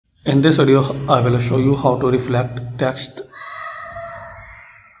In this video, I will show you how to reflect text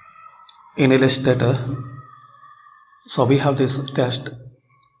in Illustrator. So we have this text,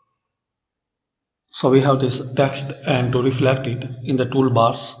 and to reflect it in the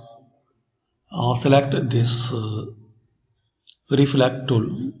toolbars, select this reflect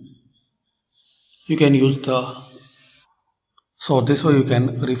tool. You can use this way you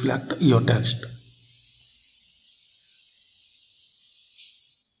can reflect your text.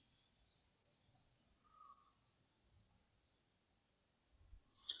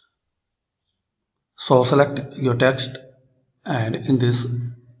 So select your text, and in this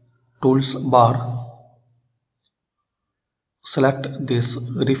tools bar, select this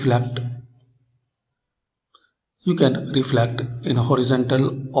reflect. You can reflect in a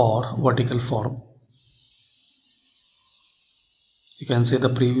horizontal or vertical form. You can see the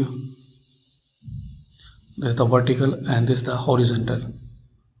preview. This is the vertical and this is the horizontal.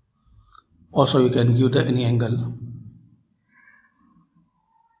 Also you can give the any angle.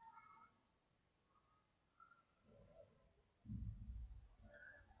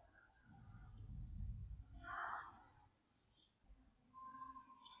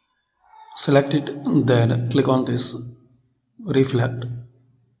 Select it, then click on this reflect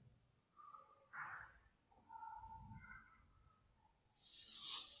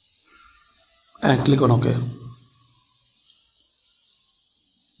and click on OK.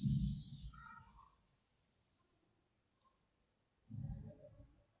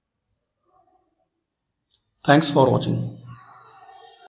 Thanks for watching.